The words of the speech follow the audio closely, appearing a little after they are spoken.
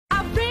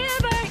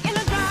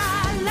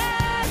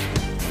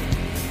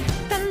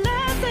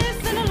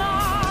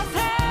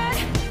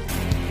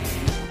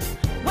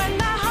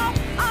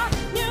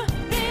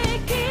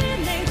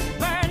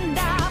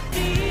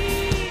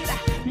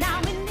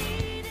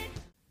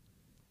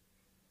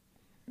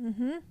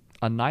Mm-hmm.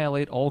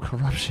 Annihilate all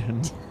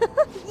corruption.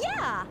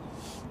 Yeah.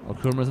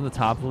 Okumura's in the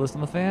top of the list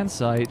on the fan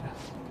site.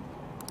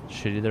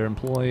 Shitty to their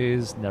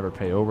employees, never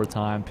pay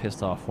overtime,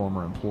 pissed off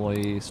former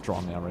employees,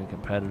 strongly armoring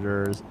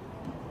competitors.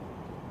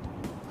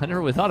 I never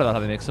really thought about how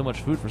they make so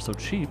much food for so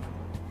cheap.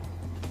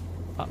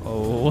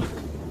 Uh-oh.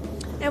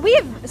 And we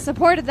have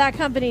supported that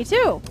company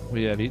too.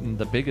 We have eaten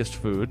the biggest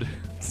food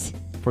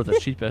for the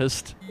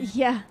cheapest.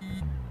 Yeah.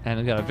 And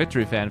we got a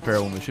victory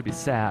fanfare when we should be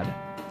sad.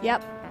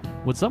 Yep.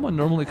 Would someone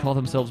normally call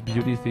themselves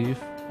Beauty Thief?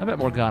 I bet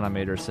Morgana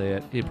made her say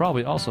it. He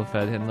probably also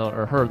fed him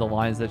or her the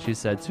lines that she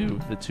said to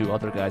the two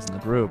other guys in the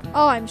group.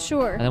 Oh, I'm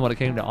sure. And then when it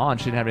came to On,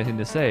 she didn't have anything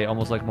to say,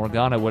 almost like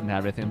Morgana wouldn't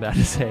have anything bad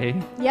to say.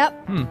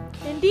 Yep.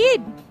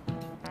 Indeed.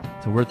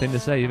 It's a weird thing to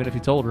say, even if he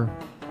told her.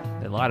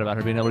 They lied about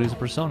her being able to use a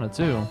persona,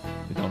 too.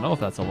 We don't know if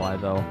that's a lie,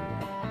 though.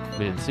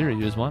 We didn't see her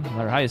use one. No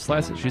matter how you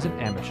slice it, she's an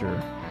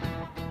amateur.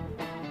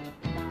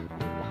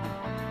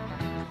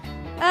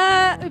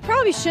 We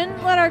probably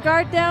shouldn't let our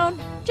guard down,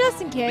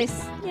 just in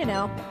case, you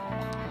know.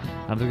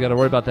 I don't think we gotta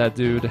worry about that,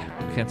 dude.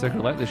 We can't take her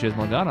lightly. She has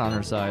Morgana on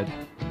her side.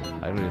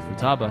 I agree with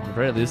Futaba. At the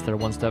very least, they're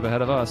one step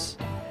ahead of us.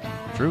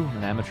 True,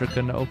 an amateur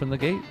couldn't open the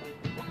gate.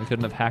 We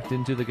couldn't have hacked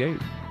into the gate.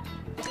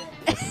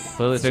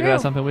 Clearly figured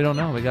out something we don't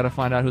know. We gotta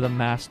find out who the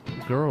masked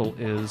girl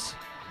is.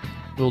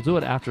 We'll do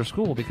it after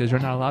school because you're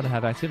not allowed to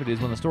have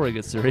activities when the story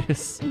gets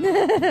serious.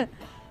 Alright,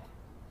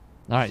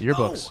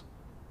 yearbooks.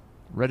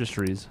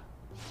 Registries.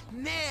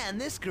 Man,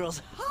 this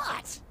girl's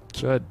hot.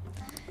 Good.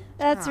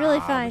 That's really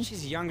fine. But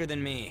she's younger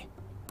than me.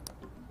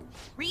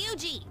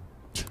 Ryuji!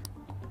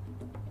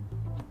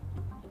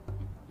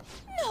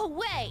 No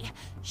way!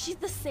 She's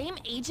the same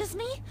age as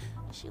me?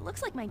 She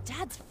looks like my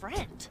dad's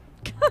friend.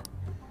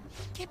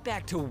 Get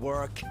back to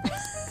work.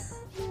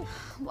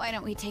 Why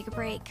don't we take a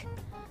break?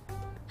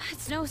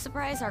 It's no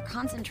surprise our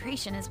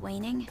concentration is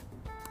waning.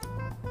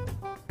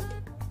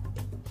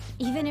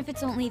 Even if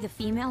it's only the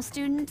female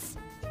students,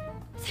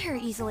 there are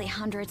easily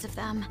hundreds of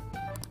them.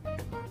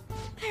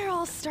 They're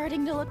all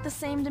starting to look the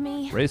same to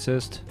me.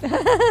 Racist.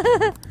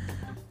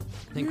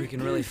 Think we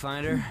can really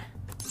find her?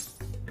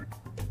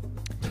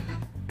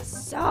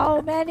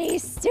 So many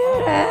students!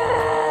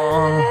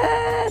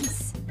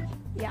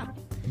 Yeah.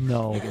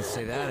 No. You can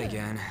say that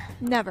again.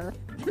 Never.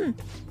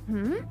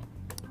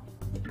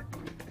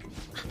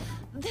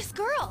 This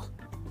girl!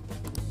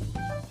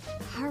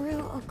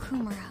 Haru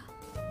Okumura.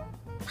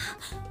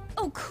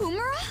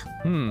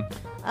 Okumura?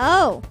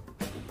 Oh.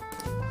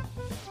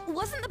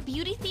 Wasn't the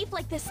beauty thief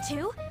like this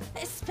too?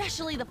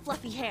 Especially the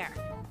fluffy hair.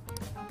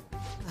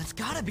 That's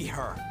gotta be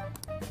her.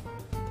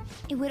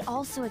 It would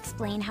also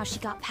explain how she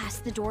got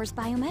past the door's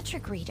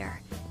biometric reader.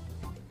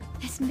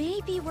 This may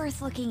be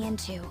worth looking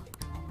into.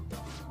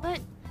 But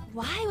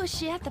why was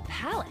she at the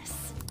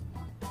palace?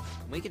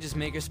 We could just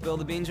make her spill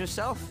the beans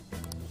herself.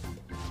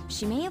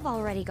 She may have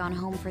already gone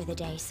home for the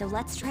day, so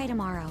let's try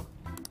tomorrow.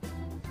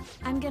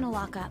 I'm gonna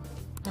lock up.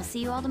 I'll see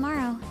you all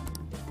tomorrow.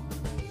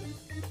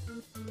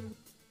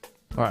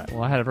 Alright,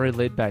 well I had a very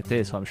laid back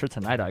day, so I'm sure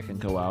tonight I can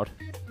go out.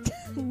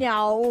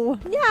 No.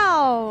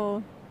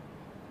 No.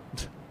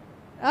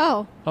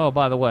 Oh. Oh,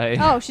 by the way.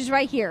 Oh, she's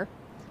right here.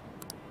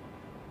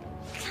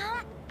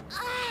 Come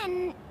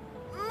on,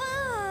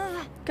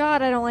 move.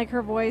 God, I don't like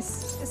her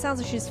voice. It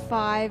sounds like she's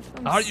 5.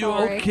 I'm Are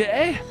sorry. you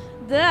okay?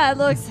 That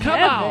looks Come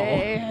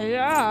heavy.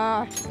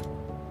 Yeah.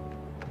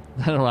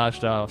 I don't ask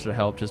to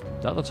help, just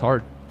that looks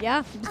hard.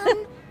 Yeah.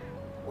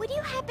 Would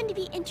you happen to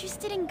be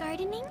interested in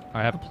gardening?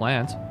 I have a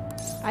plant.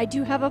 I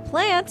do have a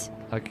plant.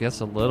 I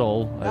guess a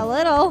little. A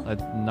little.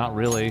 Not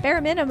really.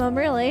 Bare minimum,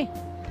 really.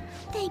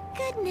 Thank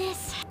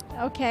goodness.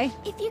 Okay.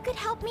 If you could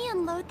help me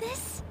unload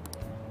this.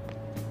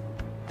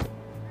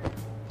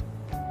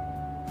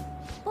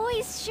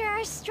 Boys sure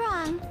are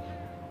strong.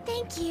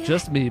 Thank you.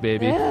 Just me,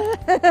 baby.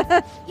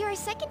 You're a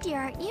second year,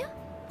 aren't you?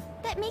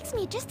 That makes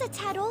me just a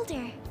tad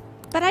older.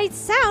 But I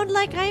sound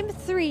like I'm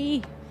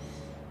 3.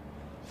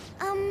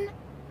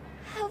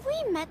 Have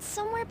we met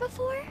somewhere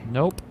before?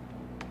 Nope.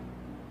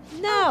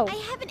 No. I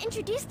haven't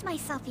introduced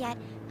myself yet.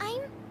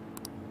 I'm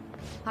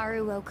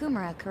Haru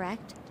Okumura,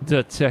 correct?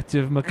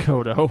 Detective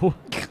Makoto.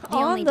 The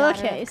On only the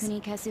daughter case. of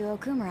Kunikazu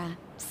Okumura,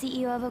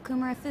 CEO of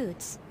Okumura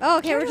Foods. Oh,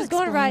 okay, Care we're to just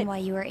going explain right. why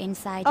you were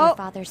inside Oh. your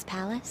father's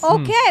palace?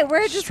 Okay,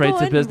 we're just Straight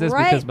going to business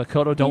right because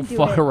Makoto don't into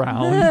fuck it.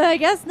 around. I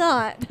guess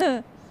not.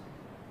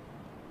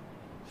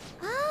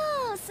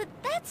 Oh, so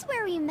that's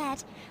where we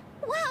met.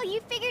 Wow, you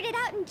figured it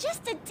out in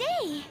just a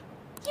day.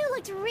 You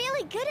looked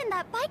really good in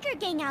that biker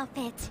gang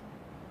outfit.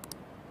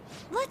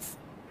 Let's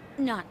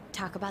not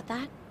talk about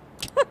that.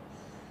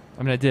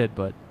 I mean, I did,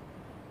 but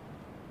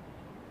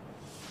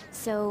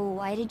So,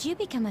 why did you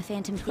become a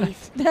Phantom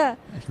Thief?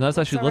 notice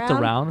how she looked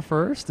around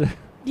first.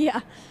 Yeah.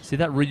 See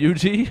that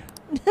Ryuji?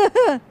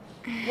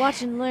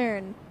 Watch and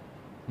learn.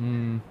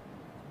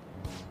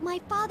 My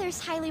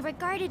father's highly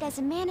regarded as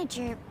a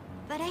manager,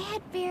 but I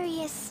had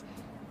various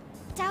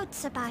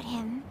doubts about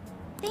him.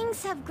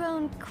 Things have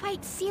grown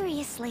quite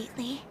serious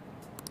lately.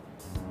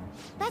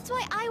 That's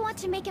why I want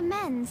to make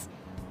amends,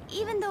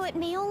 even though it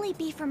may only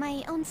be for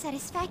my own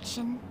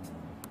satisfaction.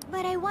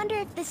 But I wonder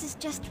if this is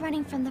just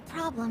running from the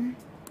problem.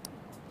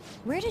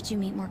 Where did you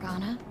meet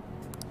Morgana?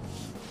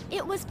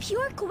 It was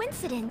pure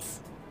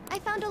coincidence. I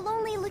found a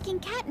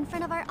lonely-looking cat in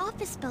front of our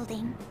office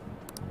building.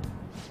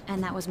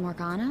 And that was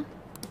Morgana?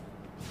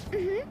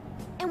 Mm-hmm.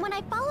 And when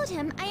I followed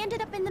him, I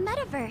ended up in the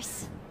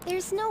metaverse.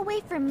 There's no way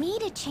for me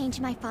to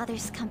change my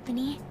father's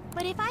company.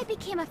 But if I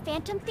became a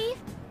Phantom Thief,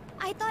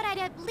 I thought I'd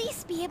at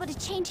least be able to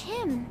change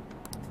him.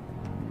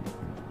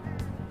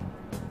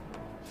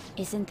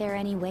 Isn't there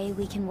any way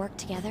we can work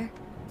together?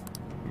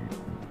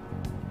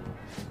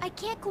 I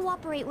can't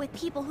cooperate with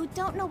people who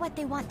don't know what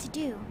they want to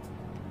do.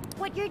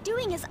 What you're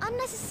doing is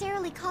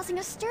unnecessarily causing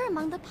a stir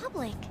among the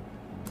public.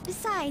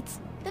 Besides,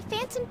 the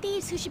Phantom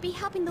Thieves who should be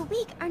helping the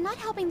weak are not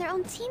helping their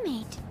own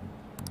teammate.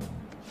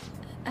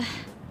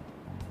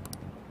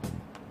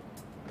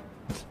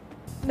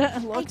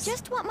 I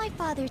just want my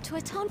father to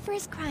atone for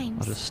his crimes.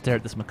 I'll just stare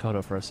at this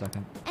Makoto for a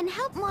second. And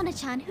help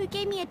Mona-chan, who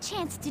gave me a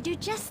chance to do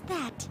just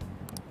that.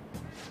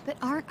 But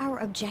aren't our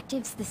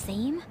objectives the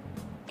same?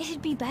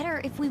 It'd be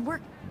better if we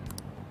work...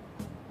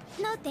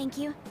 No, thank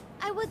you.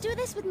 I will do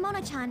this with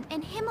Mona-chan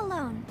and him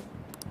alone.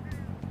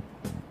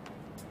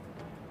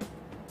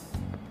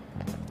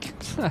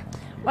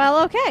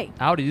 Well, okay.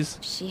 Outies.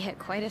 She hit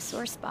quite a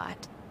sore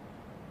spot.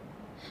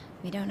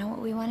 We don't know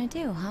what we want to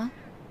do, huh?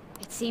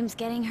 It seems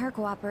getting her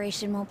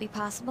cooperation won't be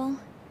possible.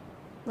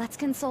 Let's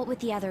consult with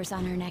the others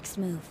on our next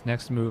move.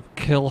 Next move,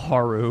 kill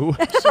Haru.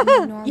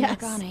 Shouldn't ignore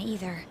Yes. Morgana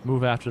either.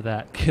 Move after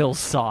that, kill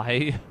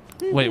Sai.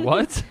 Wait,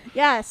 what?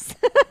 Yes.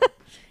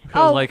 I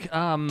was Oh, like,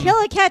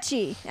 Kill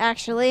Akechi,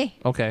 actually.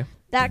 Okay.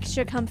 That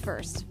should come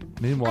first.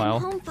 I'm Meanwhile,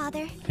 home,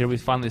 father. here we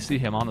finally see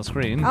him on the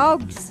screen. Oh,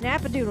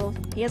 snap a doodle.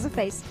 He has a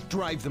face.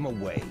 Drive them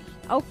away.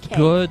 Okay.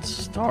 Good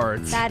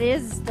start. That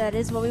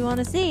is what we want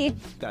to see.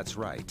 That's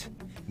right.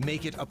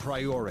 Make it a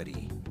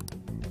priority.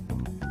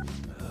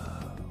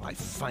 I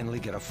finally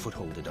get a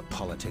foothold into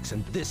politics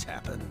and this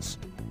happens.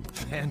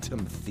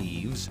 Phantom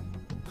Thieves?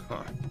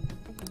 Huh.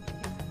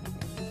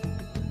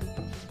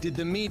 Did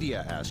the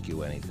media ask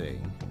you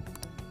anything?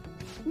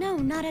 No,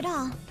 not at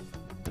all.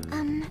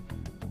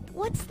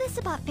 What's this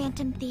about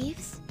Phantom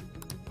Thieves?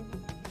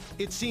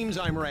 It seems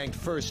I'm ranked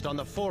first on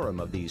the forum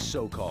of these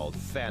so-called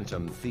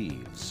Phantom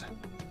Thieves.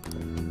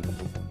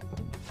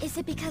 Is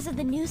it because of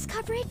the news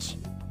coverage?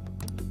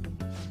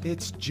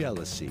 It's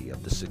jealousy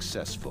of the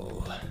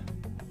successful.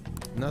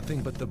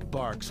 Nothing but the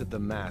barks of the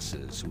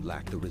masses who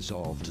lack the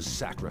resolve to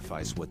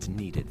sacrifice what's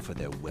needed for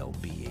their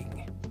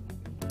well-being.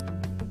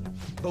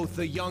 Both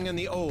the young and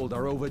the old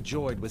are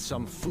overjoyed with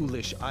some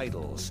foolish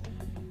idols.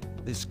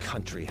 This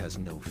country has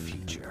no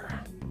future.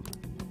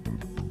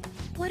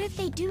 What if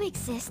they do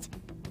exist?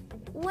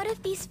 What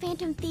if these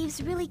Phantom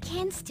Thieves really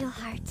can steal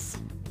hearts?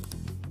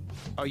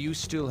 Are you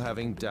still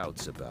having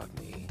doubts about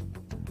me?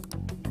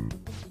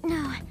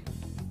 No.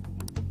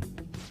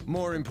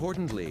 More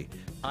importantly,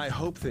 I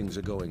hope things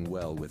are going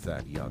well with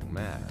that young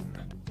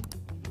man.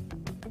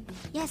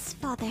 Yes,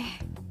 father.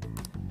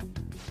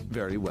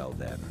 Very well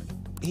then.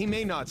 He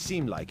may not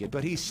seem like it,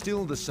 but he's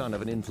still the son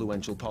of an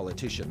influential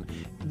politician.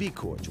 Be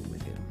cordial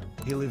with him.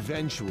 He'll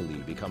eventually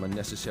become a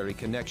necessary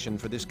connection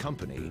for this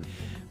company.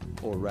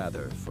 Or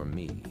rather, for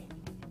me.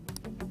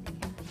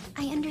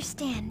 I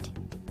understand.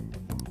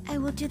 I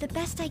will do the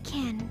best I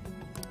can.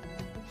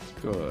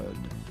 Good.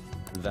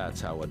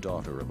 That's how a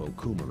daughter of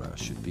Okumura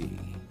should be.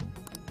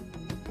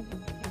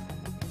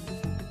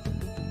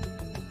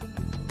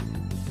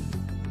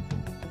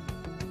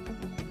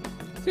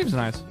 Seems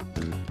nice.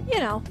 You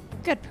know,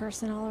 good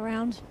person all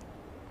around.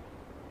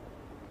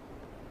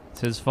 It's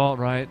his fault,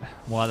 right?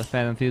 Why the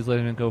Phantom Thieves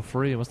letting him go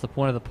free? What's the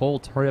point of the poll?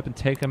 To hurry up and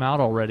take him out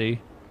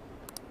already.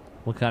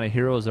 What kind of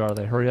heroes are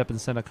they? Hurry up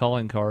and send a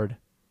calling card.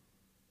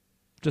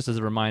 Just as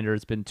a reminder,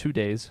 it's been 2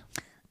 days.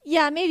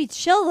 Yeah, maybe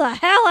chill the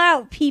hell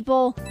out,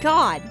 people.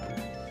 God.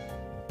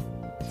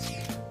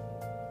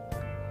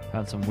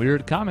 Found some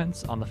weird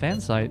comments on the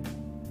fan site.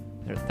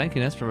 They're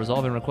thanking us for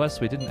resolving requests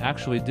we didn't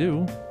actually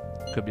do.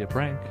 Could be a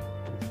prank.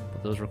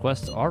 But those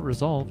requests are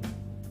resolved.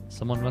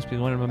 Someone must be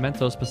going to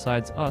Mementos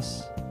besides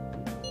us.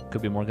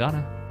 Could be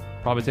Morgana.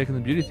 Probably taking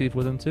the beauty thief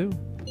with him too.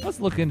 Let's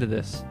look into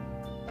this.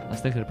 I was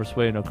thinking of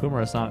persuading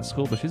Okumura not at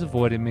school, but she's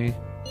avoiding me.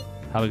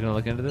 How are we going to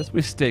look into this?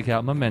 We stake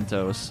out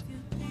mementos.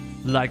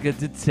 Like a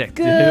detective.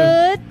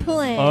 Good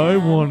plan. I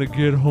want to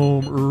get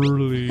home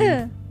early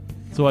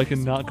so I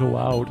can not go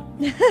out.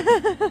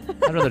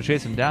 I'd rather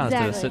chase him down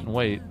instead of sit and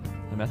wait.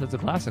 The method's a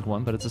classic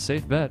one, but it's a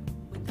safe bet.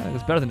 I think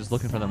it's better than just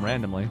looking for them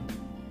randomly.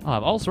 I'll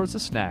have all sorts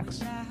of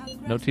snacks.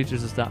 No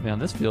teachers to stop me on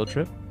this field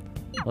trip.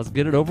 Let's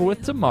get it over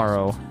with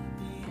tomorrow.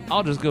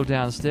 I'll just go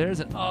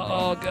downstairs and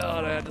oh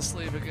god, I had to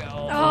sleep again.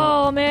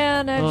 Oh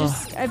man,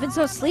 I've been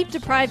so sleep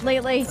deprived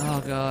lately.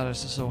 Oh god,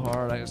 it's just so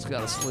hard. I just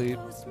gotta sleep.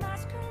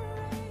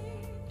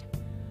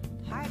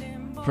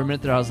 For a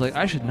minute there, I was like,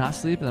 I should not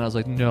sleep, and then I was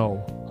like,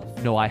 no,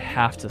 I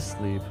have to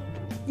sleep.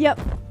 Yep.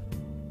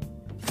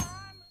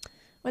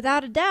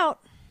 Without a doubt.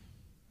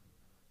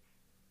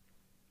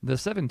 The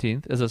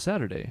 17th is a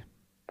Saturday.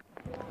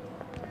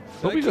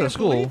 But I we go to can't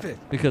school believe it.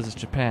 because it's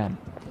Japan.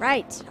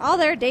 Right. All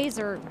their days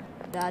are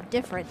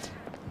different.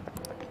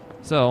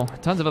 So,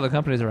 tons of other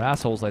companies are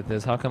assholes like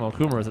this. How come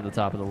Okuma is at the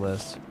top of the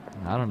list?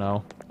 I don't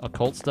know.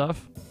 Occult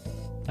stuff?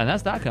 And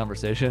that's that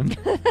conversation.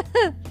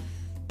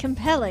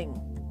 Compelling.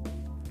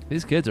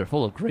 These kids are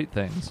full of great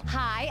things.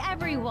 Hi,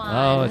 everyone.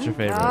 Oh, it's your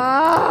favorite.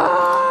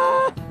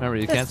 Ah! Remember,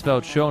 you can't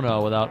spell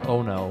chono without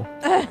ono.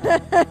 They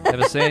have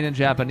a saying in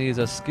Japanese,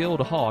 a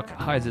skilled hawk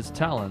hides its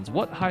talons.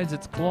 What hides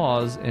its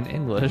claws in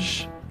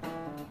English?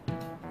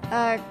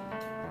 There's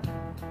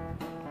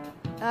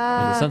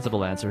a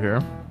sensible answer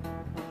here.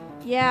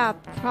 Yeah,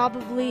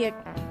 probably a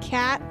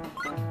cat.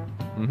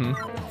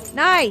 Mm-hmm.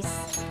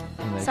 Nice.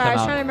 And they Sorry, I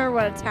was come trying to out- remember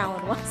what a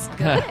talon was.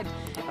 Good.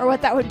 Or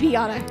what that would be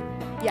on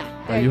a... Yeah,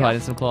 Are there you go.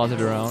 hiding some claws of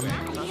your own?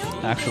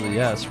 Actually,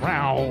 yes.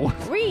 Wow.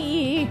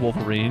 Wee.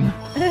 Wolverine.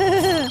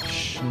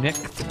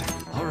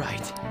 Schnicked. All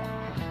right.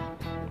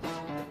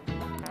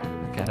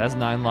 The cat has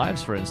 9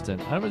 lives, for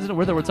instance. I don't know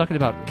whether we're talking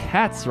about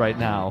cats right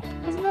now.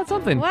 Isn't that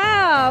something?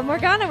 Wow,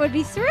 Morgana would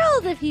be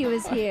thrilled if he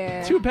was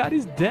here. Too bad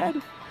he's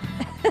dead.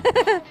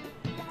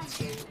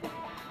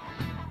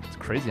 It's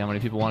crazy how many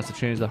people want us to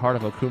change the heart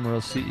of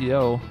Okumaro's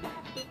CEO.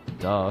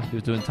 Duh, he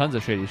was doing tons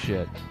of shady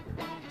shit.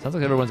 Sounds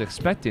like everyone's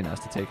expecting us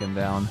to take him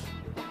down.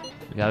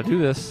 We gotta do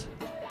this.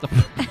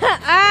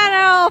 I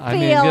don't I feel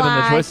mean, given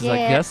like the choices, it. I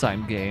guess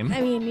I'm game.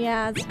 I mean,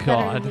 yeah, it's better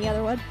God. than the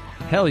other one.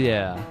 Hell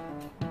yeah.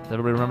 Does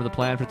everybody remember the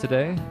plan for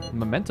today?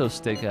 Memento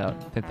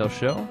stakeout. Think they'll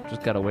show?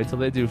 Just gotta wait till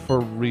they do.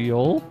 For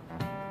real?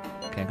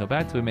 Can't go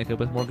back till we make up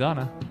with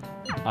Morgana.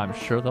 I'm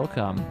sure they'll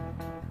come.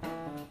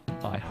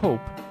 I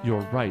hope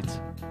you're right.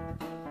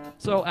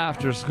 So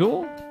after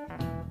school?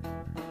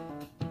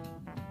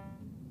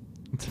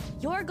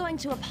 You're going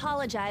to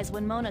apologize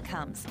when Mona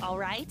comes, all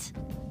right?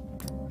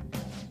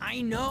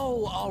 I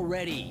know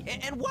already.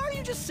 And why are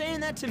you just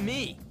saying that to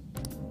me?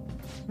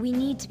 We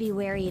need to be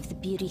wary of the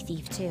beauty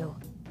thief, too.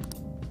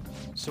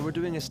 So we're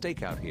doing a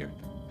stakeout here.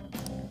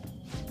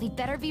 We'd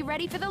better be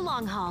ready for the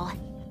long haul.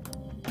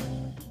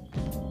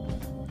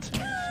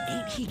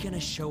 Ain't he gonna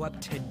show up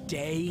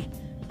today?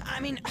 I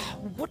mean,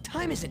 what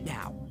time is it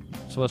now?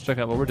 So let's check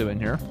out what we're doing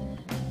here.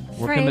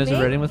 We're Framing.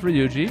 commiserating with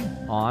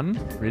Ryuji on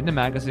reading a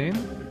magazine,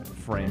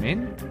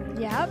 framing.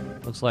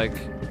 Yep. Looks like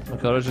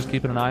Makoto's just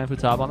keeping an eye on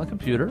Futaba on the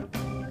computer.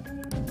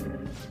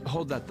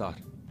 Hold that thought.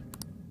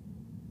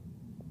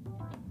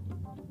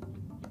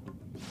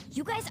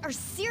 You guys are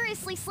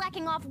seriously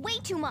slacking off way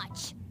too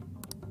much.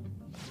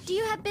 Do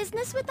you have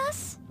business with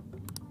us?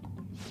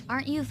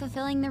 Aren't you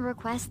fulfilling the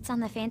requests on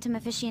the Phantom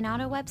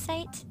Aficionado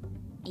website?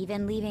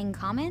 Even leaving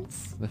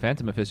comments? The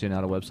Phantom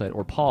Aficionado website,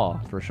 or PAW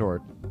for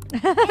short.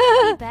 It'd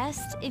be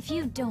best if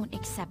you don't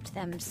accept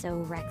them so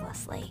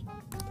recklessly.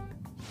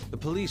 The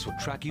police will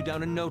track you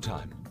down in no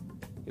time.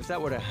 If that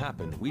were to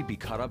happen, we'd be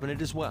caught up in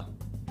it as well.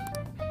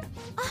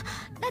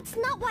 That's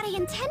not what I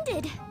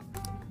intended.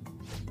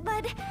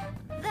 But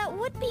that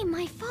would be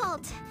my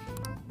fault.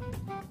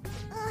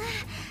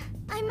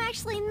 I'm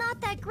actually not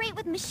that great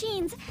with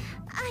machines.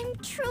 I'm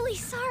truly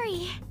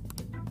sorry.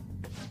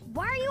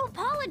 Why are you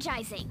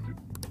apologizing?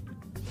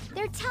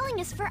 They're telling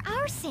us for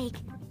our sake.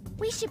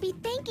 We should be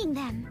thanking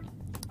them.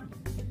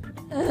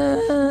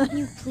 Can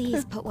you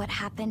please put what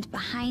happened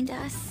behind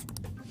us?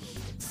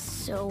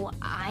 So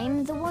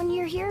I'm the one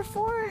you're here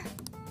for?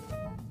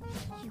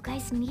 You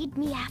guys need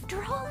me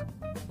after all?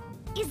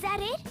 Is that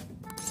it?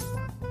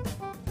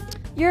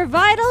 You're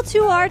vital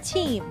to our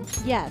team.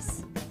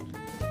 Yes.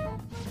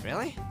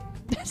 Really?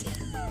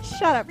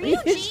 Shut up,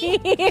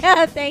 Ryuji.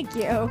 Yeah, thank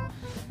you.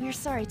 We're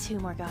sorry too,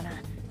 Morgana.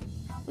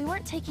 We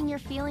weren't taking your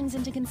feelings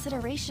into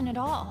consideration at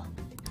all.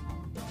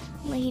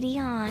 Lady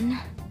on.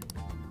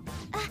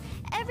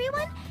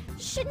 Everyone,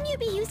 shouldn't you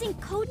be using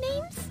code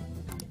names?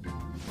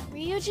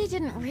 Ryuji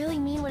didn't really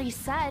mean what he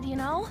said, you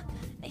know?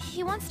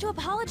 He wants to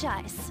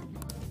apologize.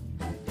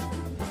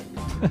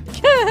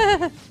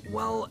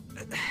 Well,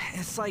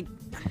 it's like...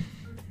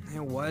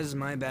 It was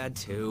my bad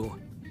too.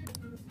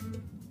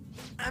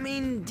 I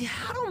mean,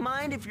 I don't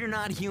mind if you're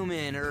not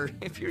human or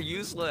if you're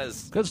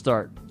useless. Good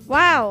start.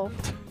 Wow.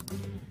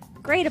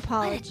 Great What a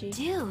apology.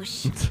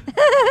 douche.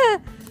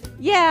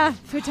 Yeah,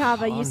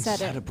 Futaba, you Han's said it.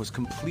 setup was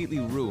completely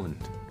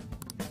ruined.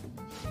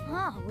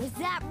 Oh, is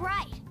that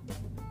right?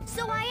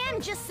 So I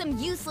am just some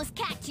useless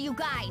cat to you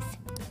guys.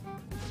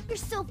 You're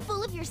so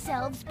full of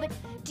yourselves, but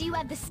do you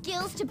have the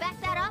skills to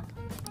back that up?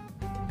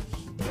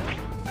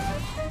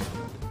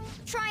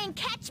 Try and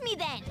catch me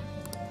then.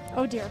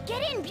 Oh dear.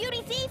 Get in,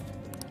 beauty thief.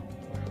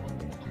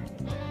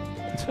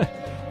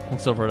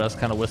 Looks over at us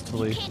kind of You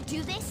wistfully. can't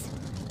do this.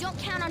 Don't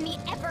count on me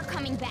ever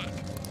coming back.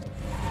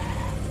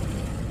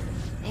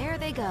 There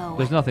they go.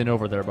 There's nothing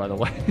over there, by the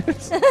way.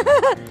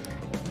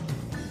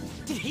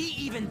 Did he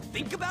even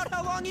think about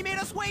how long he made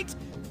us wait?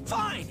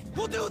 Fine,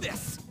 we'll do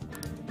this.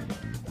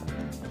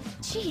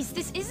 Jeez,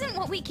 this isn't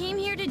what we came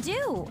here to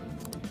do.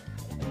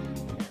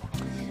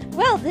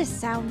 Well, this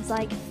sounds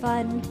like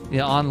fun.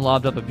 Yeah, On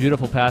lobbed up a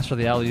beautiful pass for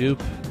the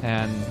alley-oop,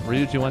 and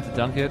Ryuji went to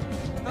dunk it.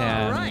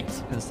 And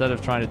Alright. instead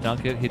of trying to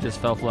dunk it, he just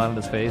fell flat on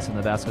his face, and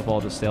the basketball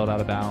just sailed out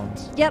of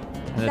bounds. Yep.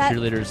 And the that-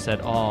 cheerleaders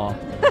said, "Aw,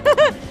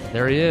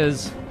 there he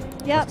is."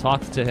 Yep. Let's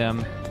talk to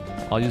him.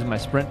 I'll use my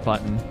sprint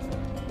button.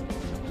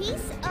 He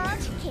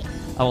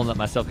I won't let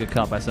myself get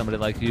caught by somebody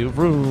like you.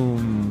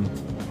 Vroom.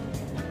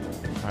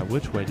 Alright,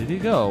 which way did he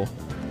go?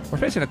 We're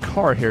facing a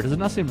car here. Does it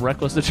not seem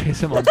reckless to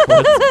chase him on foot?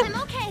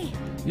 I'm okay.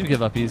 You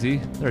give up easy.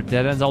 There are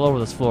dead ends all over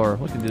this floor.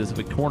 We can do this if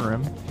we corner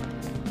him.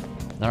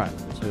 Alright,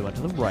 so we went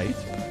to the right.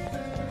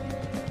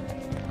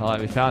 Alright,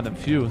 we found him.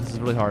 Phew, this is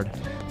really hard.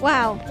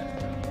 Wow.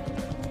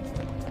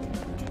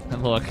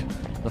 And look,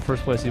 the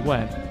first place he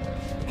went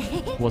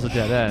was a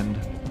dead end.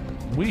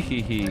 Wee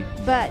hee hee.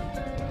 But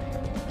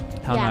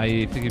How yeah.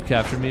 naive. Think you've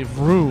captured me?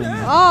 Vroom.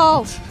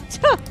 oh,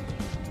 Well,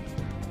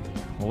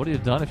 what would he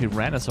have done if he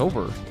ran us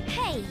over?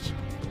 Hey,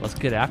 Let's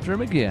get after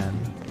him again.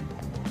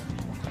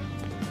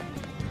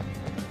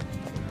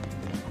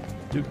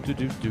 Do do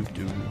do do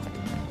do.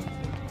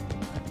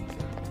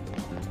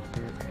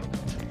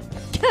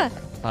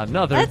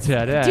 Another let's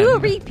dead end. do a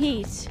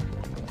repeat.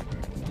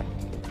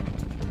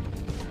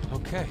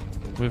 Okay.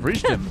 We've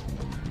reached him.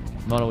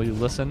 Mona, will you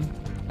listen?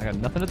 I got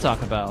nothing to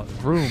talk about.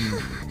 Vroom.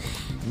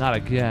 Not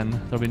again.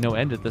 There'll be no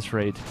end at this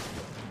rate.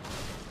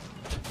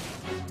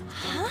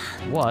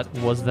 What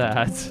was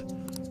that?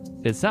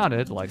 It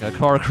sounded like a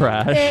car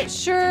crash. It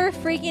sure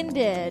freaking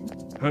did.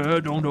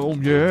 Head on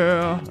home,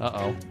 yeah.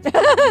 Uh-oh.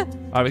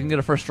 Alright, we can get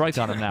a first strike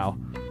on him now.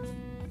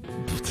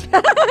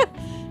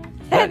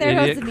 That There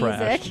goes idiot the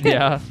crashed. music.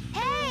 Yeah.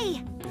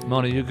 hey!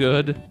 Mona, you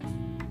good?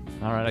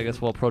 Alright, I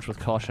guess we'll approach with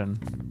caution.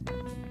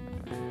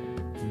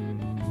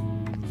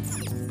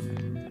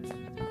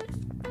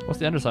 What's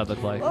the underside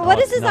look like? What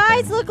does it's his nothing.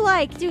 eyes look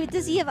like? Dude,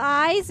 does he have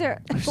eyes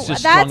or? He's just That's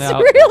strung out.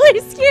 really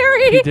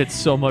scary. He did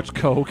so much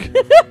coke.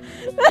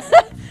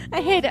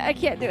 I hate it. I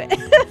can't do it.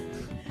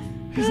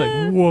 He's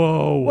like,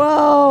 whoa.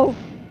 Whoa.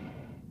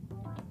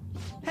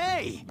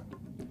 Hey!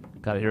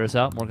 Gotta hear us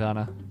out,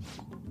 Morgana.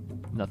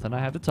 Nothing I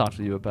have to talk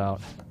to you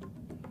about.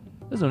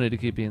 There's no need to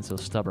keep being so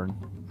stubborn.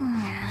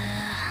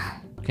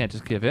 Can't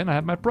just give in. I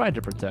have my pride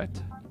to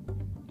protect.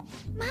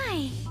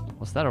 My,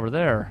 What's that over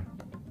there?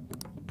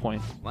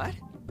 Point. What?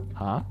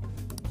 Huh?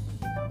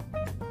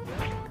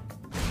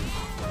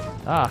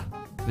 Ah,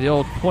 the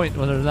old point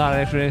when there's not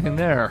actually anything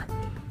there.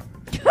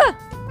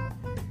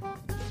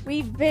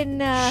 We've been.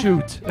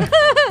 Shoot.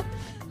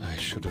 I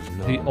should have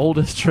known. The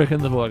oldest trick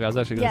in the book. I was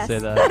actually going to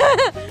Yes. say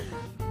that.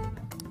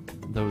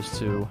 Those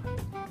two.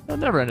 They'll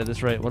never end at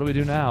this rate. What do we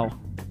do now?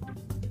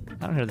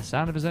 I don't hear the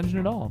sound of his engine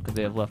at all. Could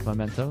they have left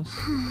mementos?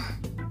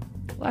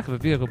 Lack of a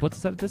vehicle puts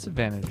us at a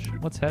disadvantage.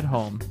 Let's head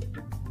home.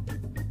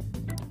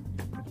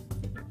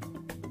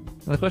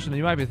 Now the question that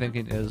you might be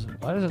thinking is,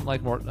 why doesn't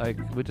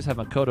we just have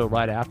Makoto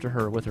ride after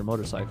her with her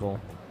motorcycle?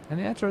 And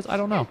the answer is, I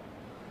don't know.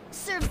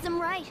 serves them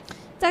right.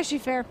 It's actually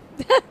fair.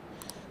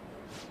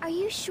 Are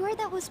you sure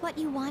that was what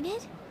you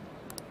wanted?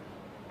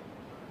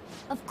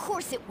 Of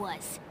course it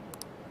was.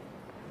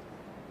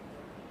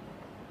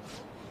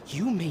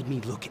 You made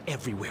me look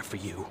everywhere for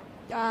you.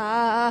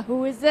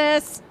 Who is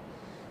this?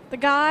 The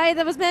guy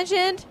that was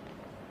mentioned?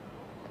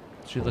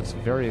 She looks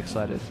very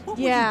excited. What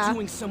Yeah. were you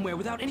doing somewhere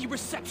without any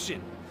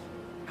reception?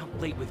 Out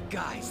late with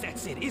guys,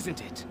 that's it,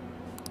 isn't it?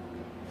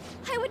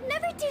 I would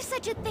never do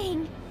such a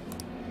thing.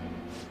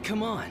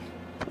 Come on,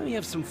 let me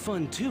have some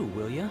fun too,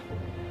 will ya?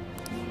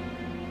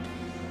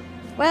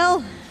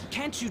 Well,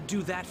 Can't you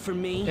do that for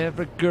me?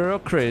 Every girl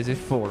crazy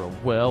for a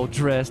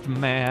well-dressed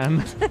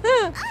man.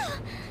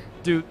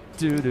 do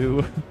do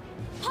do.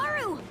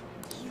 Haru!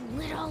 You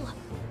little...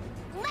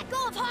 Let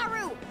go of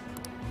Haru!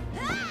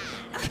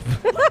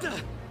 What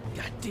the?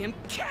 Goddamn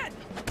cat!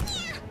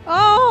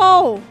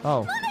 oh!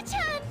 Oh,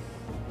 Mona-chan!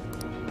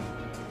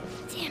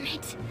 Damn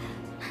it.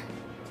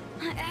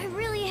 I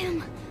really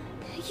am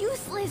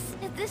useless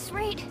at this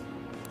rate.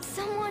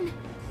 Someone...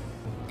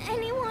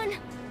 Anyone...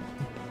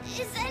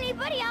 Is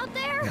anybody out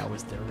there? now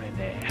is there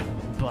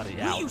anybody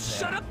Will out you there?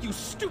 shut up, you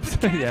stupid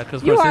cat? Yeah,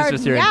 because You Chris are is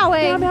just hearing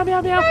meowing. meow meow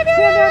meow Meow, meow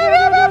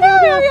meow, meow, meow, meow,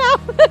 meow,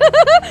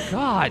 meow.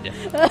 God.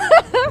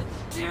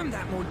 Damn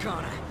that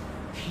Morgana!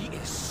 He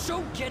is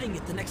so getting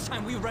it the next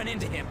time we run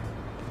into him.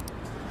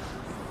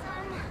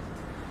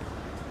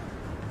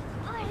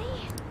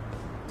 Buddy?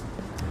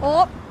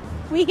 Oh,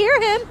 we hear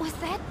him. Was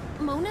that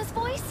Mona's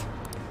voice?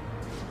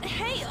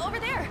 Hey, over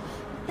there!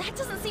 That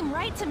doesn't seem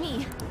right to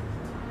me.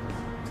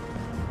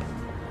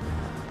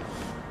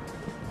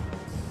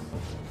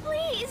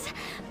 Please!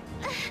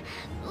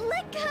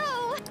 Let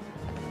go!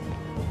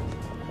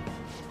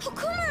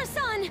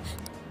 Okumura-san!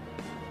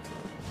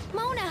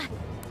 Mona!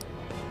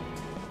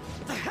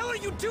 What the hell are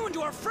you doing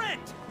to our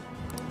friend?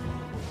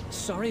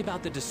 Sorry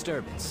about the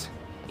disturbance.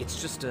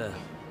 It's just a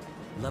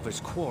lover's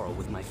quarrel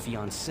with my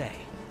fiancée.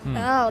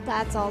 Oh,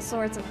 that's all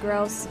sorts of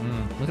gross.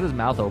 Look at his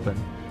mouth open.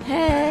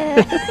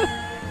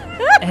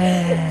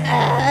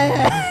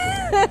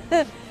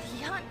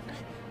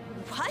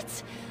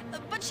 What?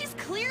 But she's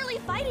clearly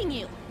fighting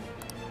you.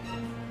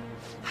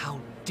 How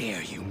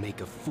dare you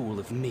make a fool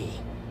of me?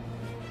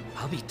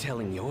 I'll be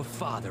telling your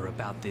father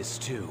about this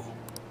too.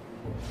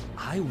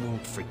 I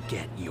won't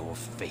forget your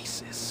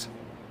faces.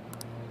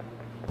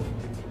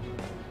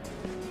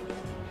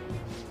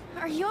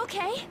 Are you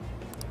okay?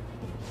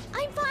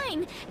 I'm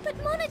fine, but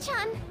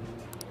Mona-chan...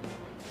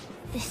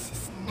 This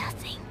is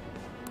nothing.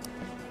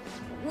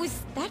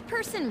 Was that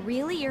person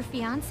really your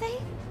fiance?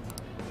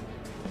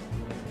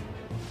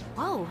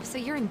 Whoa, so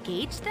you're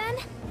engaged then?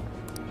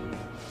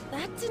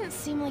 That didn't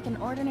seem like an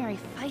ordinary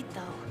fight,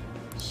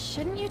 though.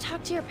 Shouldn't you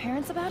talk to your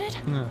parents about it?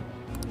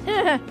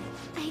 Yeah.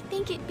 I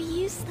think it'd be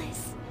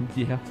useless.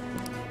 Yeah.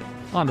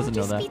 Lon doesn't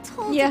know I'll that. just be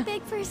told Yeah. to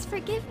beg for his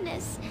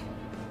forgiveness,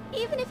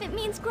 even if it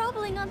means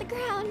groveling on the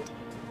ground.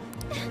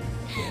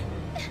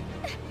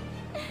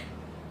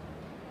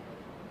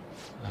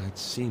 It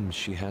seems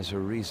she has her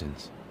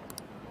reasons.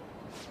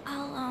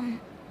 I'll,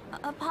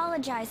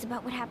 apologize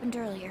about what happened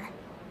earlier.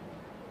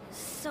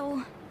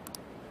 So,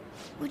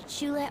 would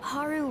you let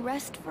Haru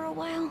rest for a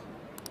while?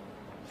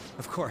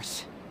 Of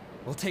course.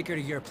 We'll take her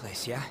to your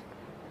place, yeah?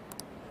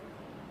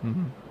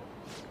 Mm-hmm.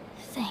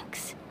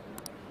 Thanks.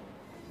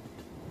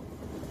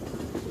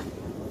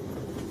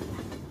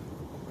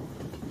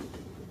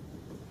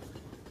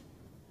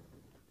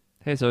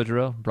 Hey,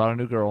 Sojiro, brought a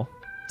new girl.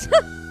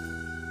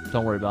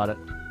 Don't worry about it.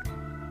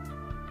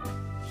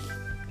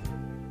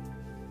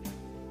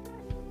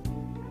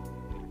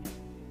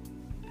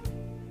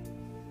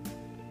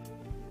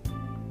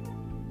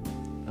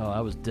 Oh,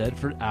 I was dead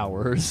for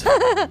hours.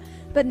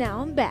 But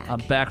now I'm back. I'm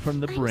back from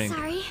the I'm brink.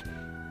 sorry.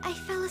 I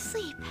fell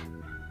asleep.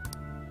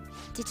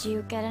 Did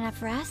you get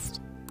enough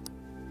rest?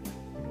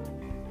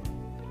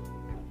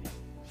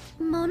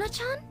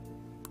 Mona-chan?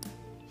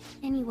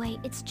 Anyway,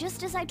 it's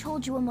just as I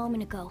told you a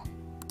moment ago.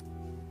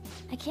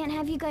 I can't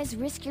have you guys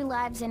risk your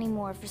lives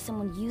anymore for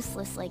someone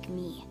useless like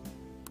me.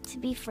 To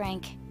be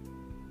frank,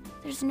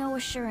 there's no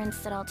assurance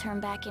that I'll turn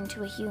back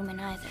into a human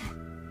either.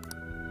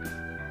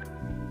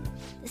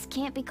 This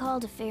can't be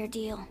called a fair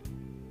deal.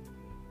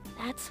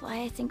 That's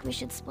why I think we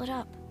should split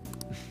up.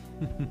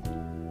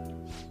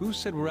 Who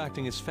said we're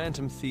acting as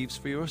Phantom Thieves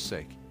for your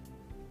sake?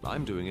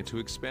 I'm doing it to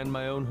expand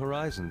my own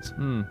horizons.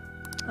 Hmm.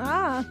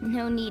 Ah.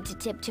 No need to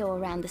tiptoe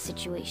around the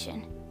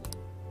situation.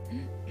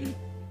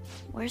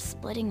 We're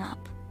splitting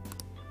up.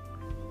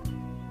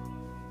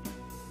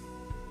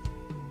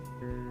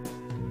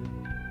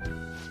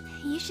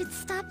 You should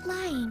stop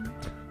lying.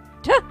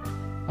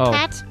 Oh,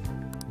 Cat.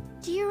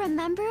 Do you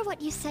remember what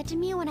you said to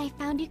me when I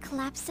found you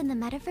collapsed in the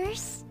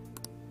metaverse?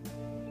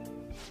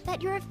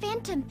 That you're a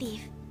phantom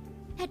thief.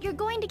 That you're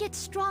going to get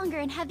stronger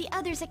and have the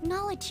others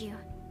acknowledge you.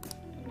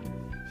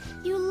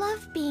 You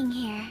love being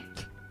here,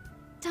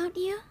 don't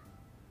you?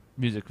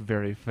 music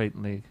very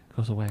faintly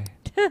goes away.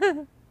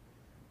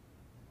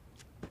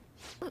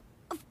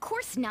 Of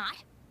course not.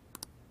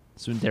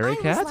 Tsundere I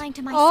cat? was lying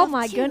to myself Oh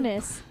my too.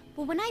 goodness.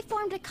 But when I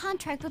formed a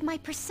contract with my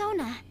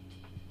persona,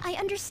 I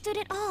understood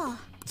it all.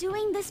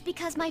 Doing this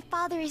because my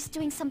father is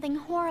doing something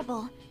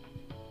horrible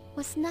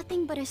was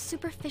nothing but a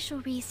superficial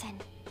reason.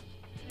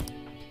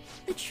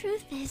 The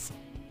truth is,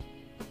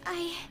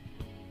 I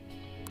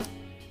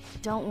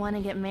Don't want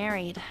to get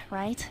married,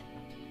 right?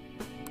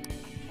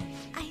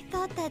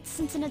 thought that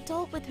since an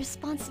adult with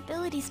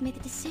responsibilities made the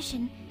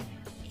decision,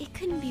 it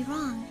couldn't be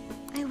wrong.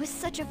 I was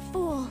such a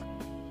fool,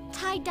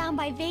 tied down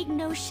by vague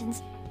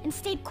notions, and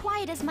stayed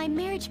quiet as my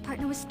marriage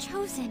partner was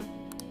chosen.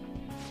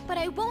 But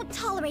I won't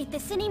tolerate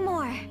this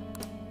anymore.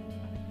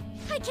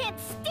 I can't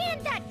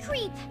stand that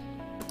creep!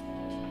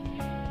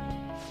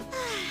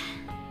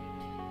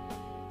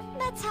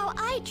 That's how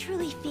I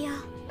truly feel.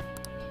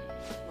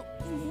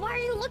 Why are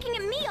you looking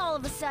at me all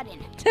of a sudden?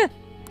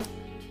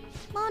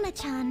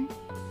 Mona-chan,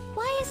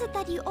 why is it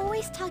that you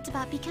always talked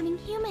about becoming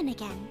human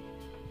again?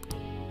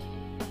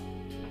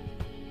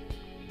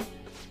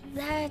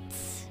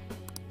 That's...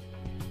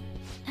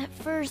 At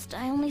first,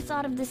 I only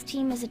thought of this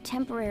team as a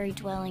temporary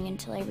dwelling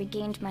until I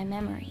regained my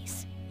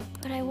memories.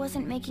 But I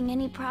wasn't making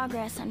any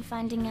progress on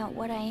finding out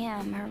what I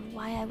am or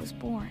why I was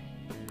born.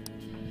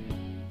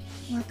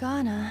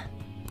 Morgana.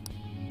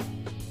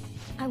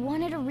 I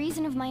wanted a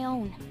reason of my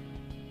own.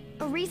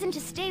 A reason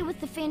to stay with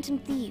the Phantom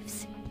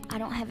Thieves. I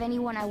don't have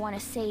anyone I want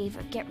to save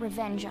or get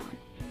revenge on.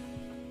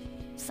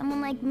 Someone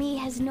like me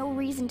has no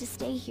reason to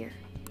stay here.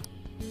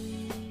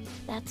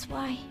 That's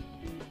why,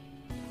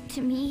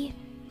 to me,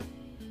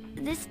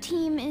 this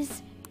team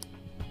is...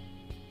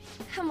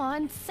 Come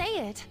on,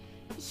 say it.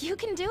 You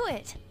can do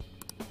it.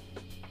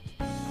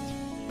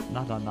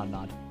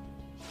 Nod.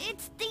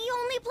 It's the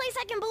only place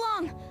I can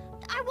belong.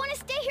 I want to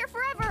stay here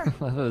forever.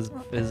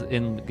 his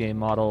in-game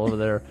model over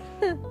there.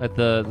 At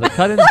the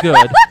Cuttin's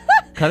good.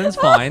 Cuttin's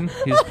fine.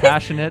 He's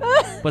passionate.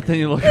 But then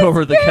you look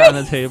over at the cat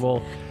on the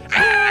table.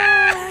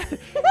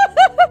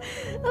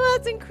 Oh,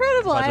 that's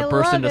incredible. Tries I to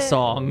burst love into it.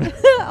 song.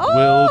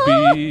 Oh!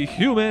 We'll be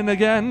human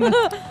again.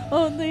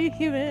 Only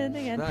human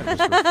again. That is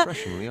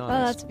refreshingly Oh,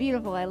 honest. that's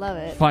beautiful. I love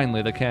it.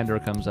 Finally, the candor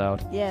comes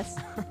out. Yes.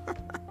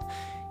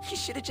 You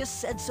should have just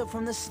said so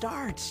from the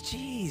start.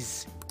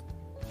 Jeez.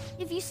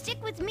 If you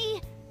stick with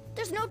me,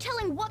 there's no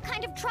telling what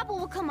kind of trouble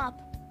will come up.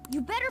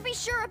 You better be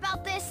sure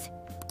about this.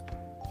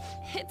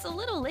 It's a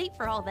little late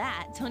for all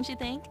that, don't you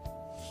think?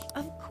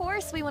 Of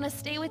course we want to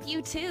stay with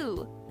you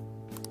too.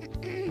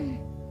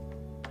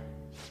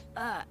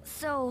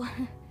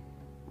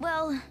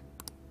 Well,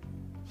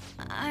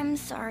 I'm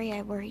sorry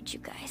I worried you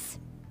guys.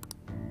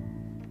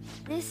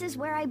 This is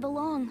where I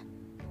belong.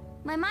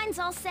 My mind's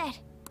all set.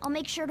 I'll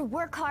make sure to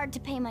work hard to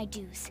pay my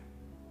dues.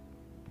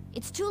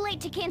 It's too late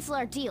to cancel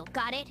our deal,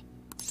 got it?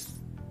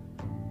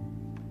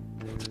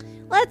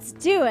 Let's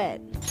do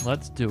it.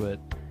 Let's do it.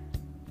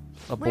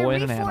 A boy We're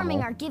and an reforming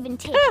animal. our give and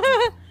take.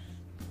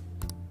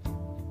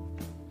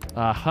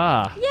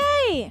 Aha.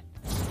 Yay!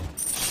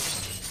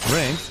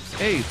 Rank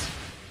 8.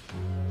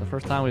 The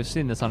first time we've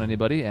seen this on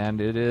anybody, and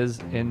it is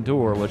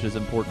endure, which is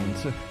important.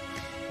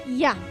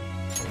 Yeah.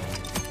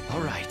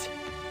 All right.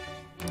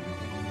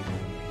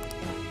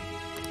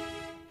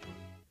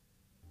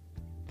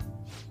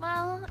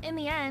 Well, in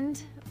the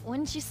end,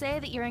 wouldn't you say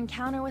that your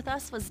encounter with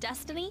us was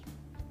destiny?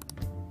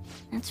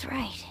 That's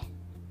right.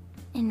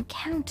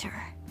 Encounter.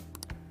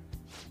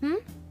 Hmm?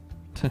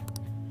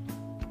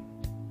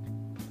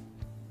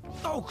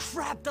 Oh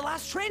crap, the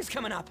last train's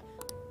coming up.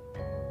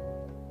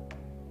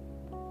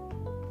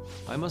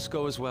 I must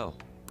go as well.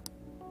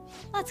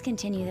 Let's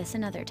continue this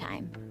another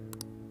time.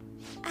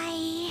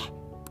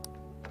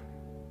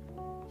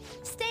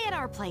 Stay at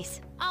our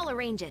place. I'll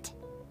arrange it.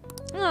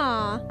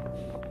 Aw.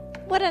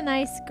 What a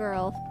nice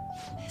girl.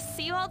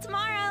 See you all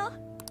tomorrow.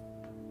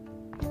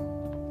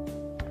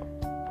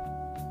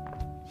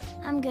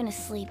 I'm gonna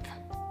sleep.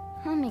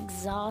 I'm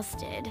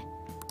exhausted.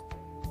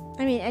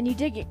 I mean, and you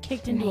did get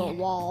kicked into a Man.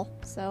 wall,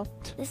 so.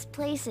 This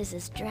place is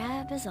as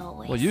drab as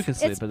always. Well, you can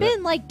sleep It's with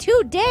been like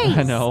 2 days.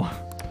 I know.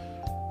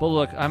 But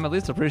look, I'm at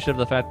least appreciative of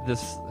the fact that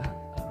this...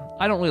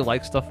 I don't really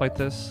like stuff like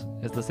this.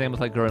 It's the same with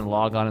like Gurren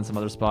Lagann and some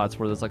other spots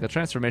where there's like a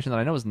transformation that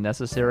I know is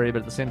necessary, but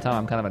at the same time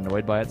I'm kind of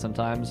annoyed by it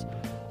sometimes.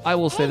 I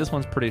will say this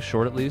one's pretty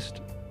short at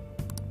least.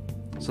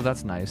 So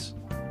that's nice.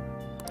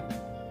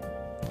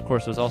 Of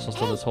course, there's also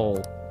still this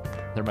whole...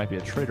 There might be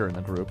a traitor in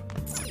the group.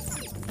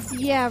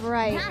 Yeah,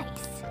 right.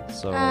 Nice.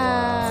 So,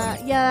 Yeah,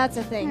 that's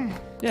a thing.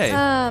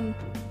 yeah,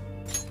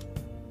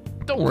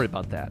 don't worry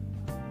about that.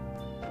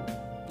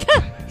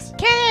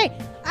 Okay.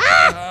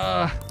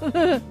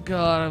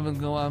 God,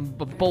 I'm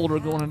a boulder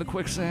going into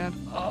quicksand.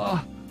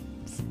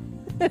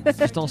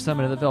 Just don't send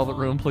me to the Velvet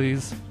Room,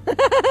 please.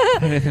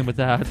 Anything with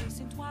that.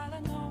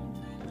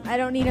 I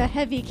don't need a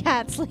heavy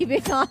cat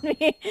sleeping on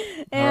me.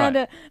 And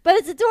right. But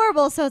it's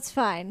adorable, so it's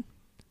fine.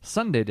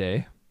 Sunday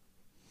day.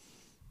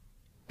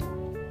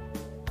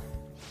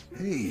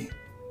 Hey,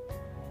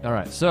 All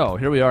right, so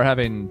here we are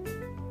having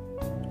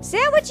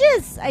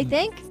Sandwiches, I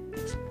think.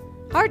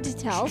 Hard to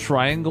tell.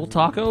 triangle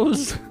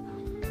tacos.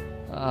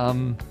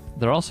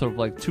 They're also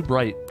like too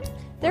bright.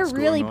 They're What's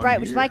really going on bright,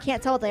 which is why I here?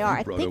 can't tell what they are. I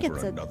you brought think over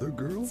it's a another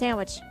girl?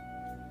 sandwich.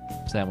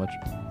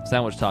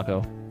 Sandwich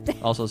taco.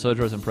 Also,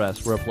 Sojo's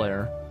impressed. We're a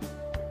player.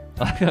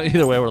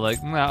 Either way, we're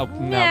like, no.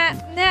 Nah,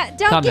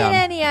 don't Calm get down.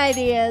 any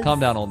ideas. Calm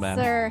down, old man.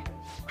 Sir.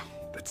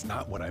 That's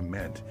not what I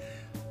meant.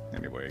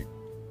 Anyway,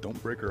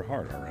 don't break her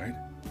heart, all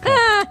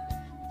right?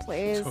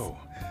 Please. So,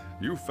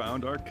 you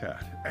found our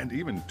cat and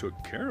even took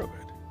care of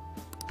it.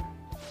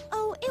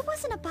 Oh, it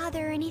wasn't a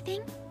bother or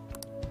anything.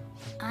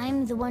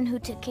 I'm the one who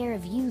took care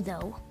of you,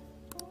 though.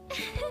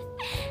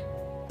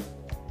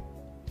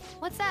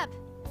 What's up?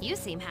 You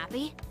seem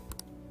happy.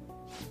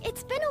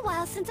 It's been a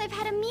while since I've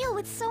had a meal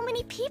with so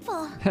many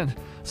people. And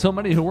so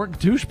many who weren't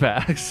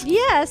douchebags.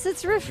 Yes,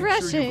 it's Make sure you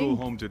refreshing.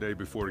 go home today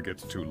before it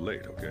gets too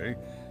late, okay?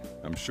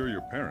 I'm sure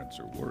your parents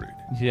are worried.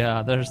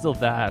 Yeah, there's still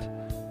that.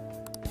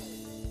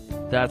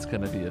 That's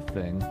gonna be a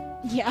thing.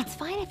 Yeah. It's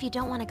fine if you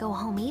don't want to go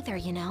home either,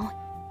 you know.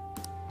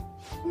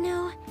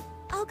 No,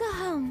 I'll go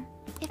home.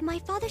 If my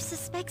father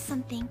suspects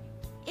something,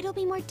 it'll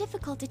be more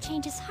difficult to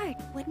change his heart,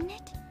 wouldn't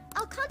it?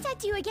 I'll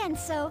contact you again,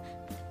 so...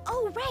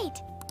 Oh, right.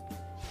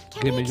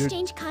 Can Give we me your-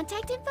 exchange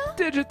contact info?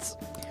 Digits.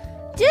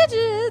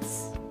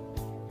 Digits.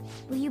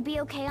 Will you be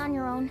okay on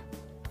your own?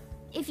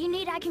 If you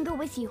need, I can go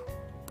with you.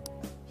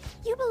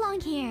 You belong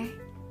here,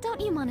 don't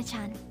you,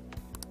 Mona-chan?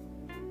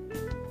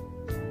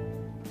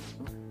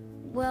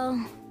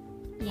 Well,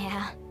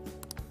 yeah.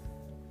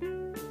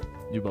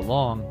 You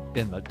belong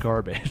in the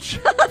garbage.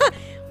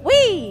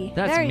 Wee.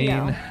 That's there you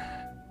mean. go.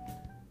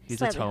 He's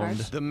Slightly atoned.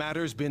 harsh. The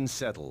matter's been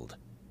settled.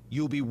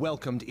 You'll be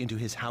welcomed into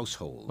his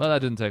household. Well, that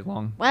didn't take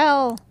long.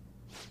 Well,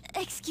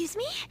 Excuse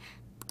me?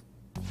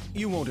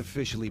 You won't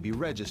officially be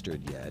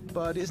registered yet,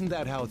 but isn't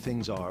that how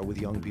things are with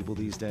young people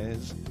these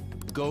days?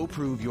 Go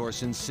prove your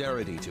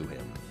sincerity to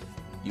him.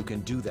 You can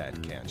do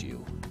that, can't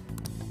you?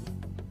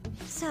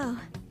 So,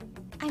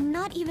 I'm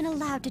not even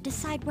allowed to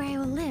decide where I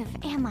will live,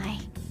 am I?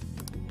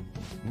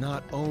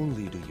 Not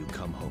only do you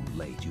come home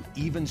late, you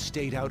even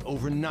stayed out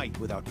overnight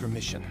without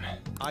permission.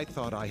 I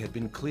thought I had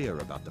been clear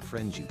about the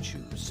friends you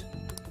choose.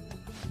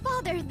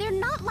 Father, they're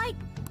not like...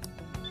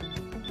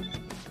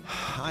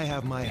 I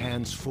have my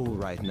hands full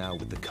right now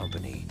with the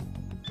company.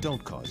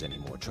 Don't cause any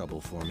more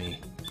trouble for me.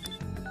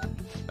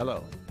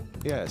 Hello.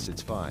 Yes,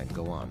 it's fine.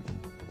 Go on.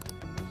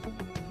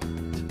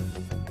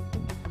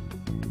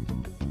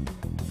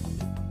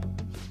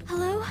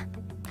 Hello?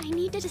 I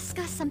need to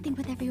discuss something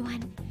with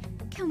everyone.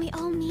 Can we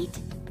all meet?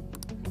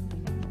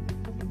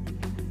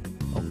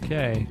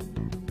 Okay.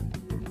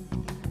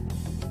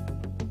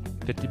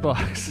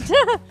 $50.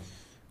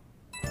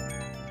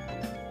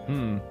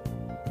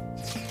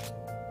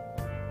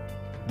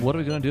 What are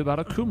we gonna do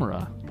about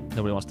Akumura?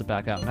 Nobody wants to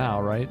back out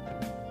now, right?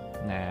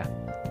 Nah.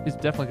 He's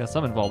definitely got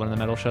some involvement in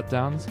the metal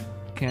shutdowns.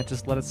 Can't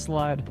just let it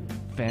slide.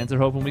 Fans are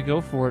hoping we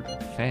go for it.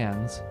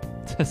 Fans?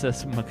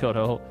 Says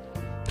Makoto.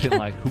 Being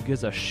like, who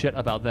gives a shit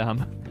about them?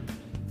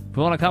 If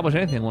we want to accomplish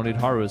anything, we'll need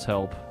Haru's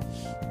help.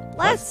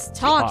 Let's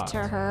talk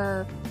to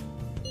her.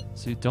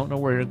 So you don't know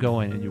where you're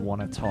going and you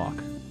want to talk.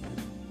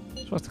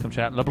 She wants to come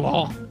chat.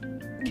 LeBlanc.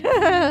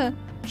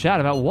 Chat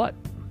about what?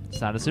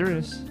 Sounded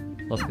serious.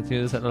 Let's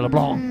continue this at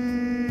LeBlanc.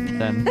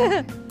 Then,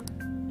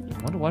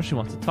 I wonder why she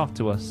wants to talk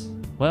to us.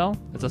 Well,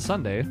 it's a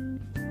Sunday,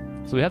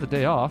 so we have the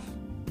day off.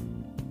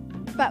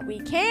 But we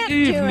can't do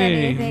Evening.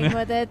 anything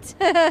with it.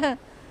 They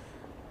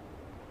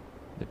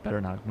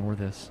better not ignore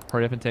this.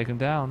 Hurry up and take him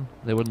down.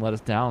 They wouldn't let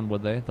us down,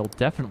 would they? They'll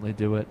definitely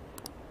do it.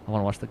 I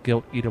want to watch the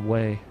guilt eat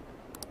away.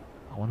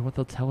 I wonder what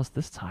they'll tell us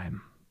this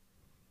time.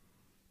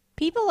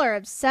 People are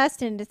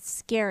obsessed and it's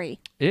scary.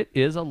 It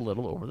is a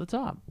little over the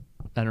top.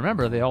 And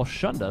remember, they all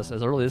shunned us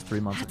as early as 3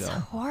 months That's ago.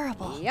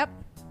 horrible. Yep.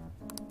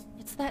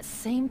 It's that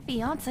same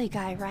fiance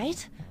guy,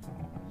 right?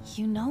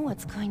 You know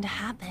what's going to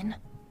happen.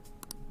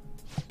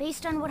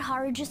 Based on what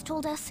Haru just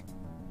told us,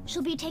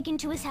 she'll be taken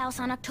to his house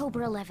on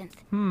October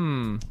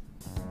 11th.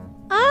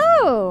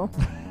 Oh.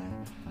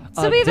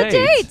 So we have a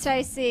date,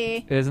 I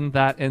see. Isn't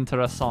that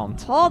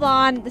interessant? Hold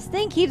on. This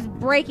thing keeps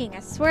breaking, I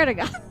swear to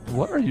God.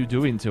 What are you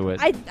doing to it?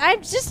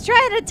 I'm just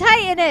trying to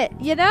tighten it,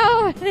 you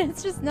know?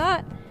 It's just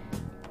not.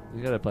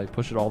 You gotta like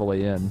push it all the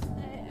way in.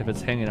 If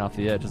it's hanging off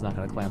the edge, it's not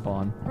gonna clamp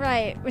on.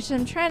 Right, which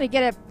I'm trying to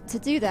get it to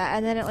do that,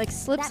 and then it like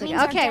slips That again.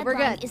 means Okay, our we're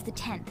deadline good. is the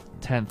 10th.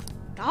 10th.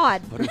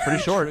 God. But it's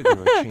pretty short.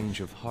 You're a change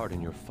of heart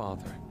in your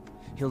father.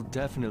 He'll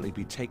definitely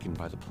be taken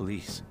by the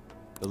police.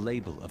 The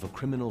label of a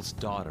criminal's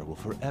daughter will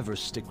forever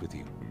stick with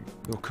you.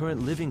 Your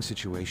current living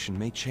situation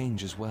may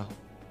change as well.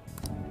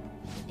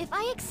 If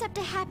I accept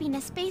a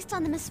happiness based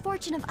on the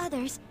misfortune of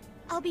others,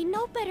 I'll be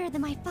no better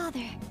than my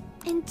father.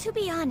 And to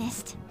be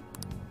honest,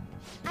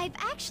 I've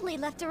actually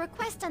left a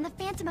request on the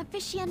Phantom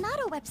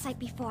Aficionado website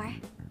before.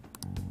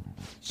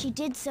 She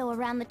did so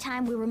around the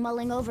time we were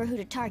mulling over who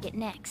to target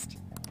next.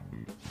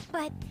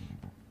 But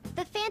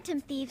the Phantom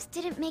Thieves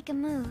didn't make a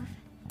move.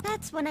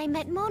 That's when I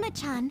met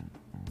Mona-chan.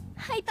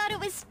 I thought it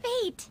was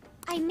fate.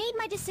 I made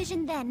my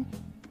decision then.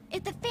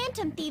 If the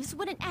Phantom Thieves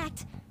wouldn't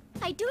act,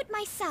 I'd do it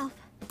myself.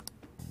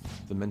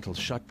 The mental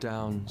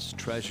shutdowns,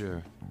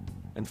 treasure,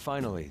 and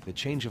finally, the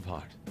change of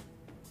heart.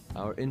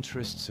 Our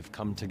interests have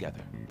come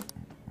together.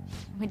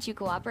 Would you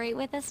cooperate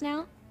with us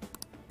now?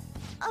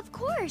 Of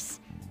course.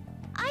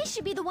 I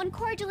should be the one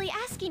cordially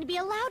asking to be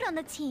allowed on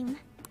the team.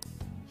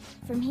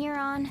 From here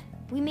on,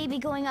 we may be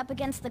going up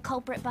against the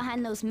culprit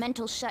behind those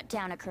mental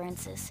shutdown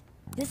occurrences.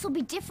 This will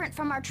be different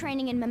from our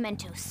training in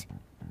Mementos.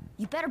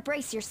 You better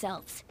brace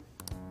yourselves.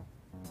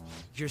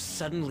 You're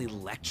suddenly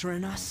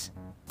lecturing us?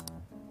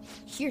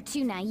 You're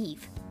too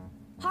naive.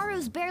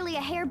 Haru's barely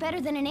a hair better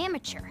than an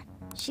amateur.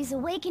 She's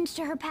awakened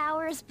to her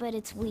powers, but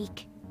it's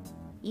weak.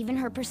 Even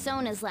her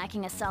persona's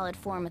lacking a solid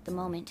form at the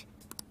moment.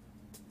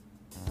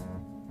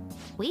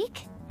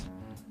 Weak?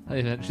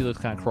 She looks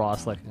kind of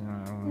cross, like.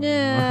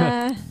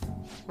 Yeah.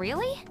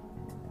 Really?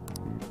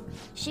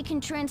 She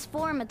can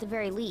transform at the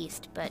very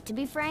least, but to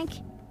be frank,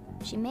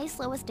 she may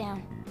slow us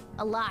down.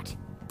 A lot.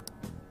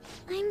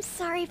 I'm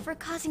sorry for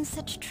causing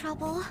such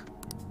trouble.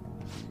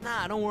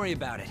 Nah, don't worry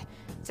about it.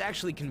 It's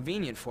actually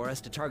convenient for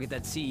us to target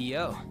that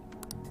CEO.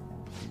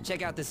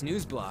 Check out this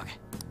news blog.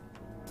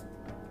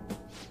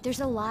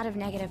 There's a lot of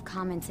negative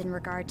comments in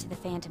regard to the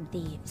Phantom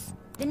Thieves.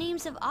 The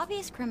names of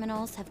obvious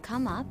criminals have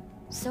come up,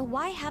 so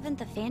why haven't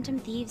the Phantom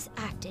Thieves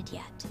acted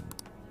yet?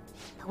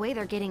 The way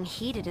they're getting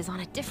heated is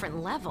on a different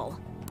level.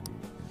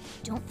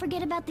 Don't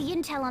forget about the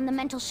intel on the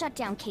mental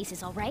shutdown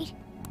cases, all right?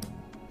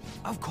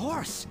 Of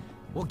course!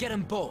 We'll get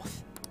them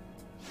both.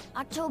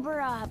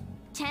 October,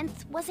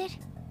 10th, was it?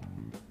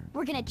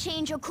 We're gonna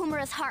change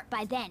Okumura's heart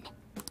by then.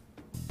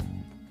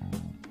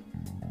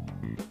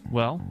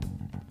 Well,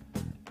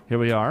 here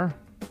we are.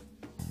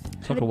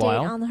 Took a Have a date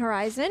while. on the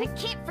horizon. I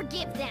can't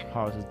forgive them.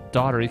 Haru's his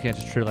daughter. You can't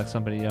just treat her like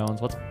somebody he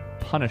owns. Let's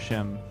punish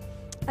him.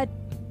 A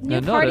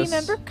new Now party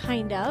notice- member,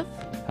 kind of.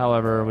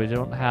 However, we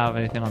don't have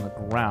anything on the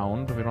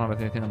ground. We don't have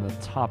anything on the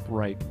top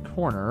right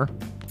corner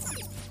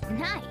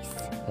Nice.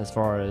 as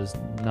far as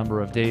number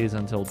of days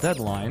until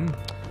deadline.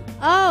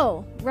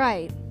 Oh,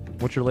 right.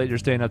 What's your late you're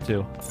staying up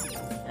to?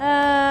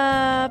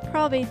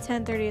 Probably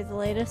 10:30 is the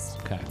latest.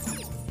 Okay.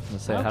 I'm gonna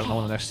say I don't know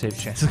when the next save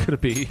chance is gonna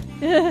be.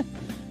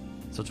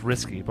 So it's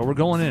risky, but we're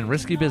going in.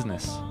 Risky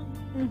business.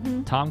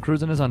 Mm-hmm. Tom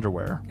Cruise in his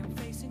underwear.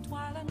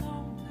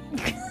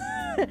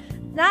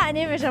 Not an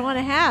image I want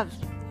to have.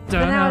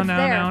 But now it's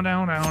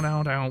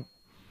there.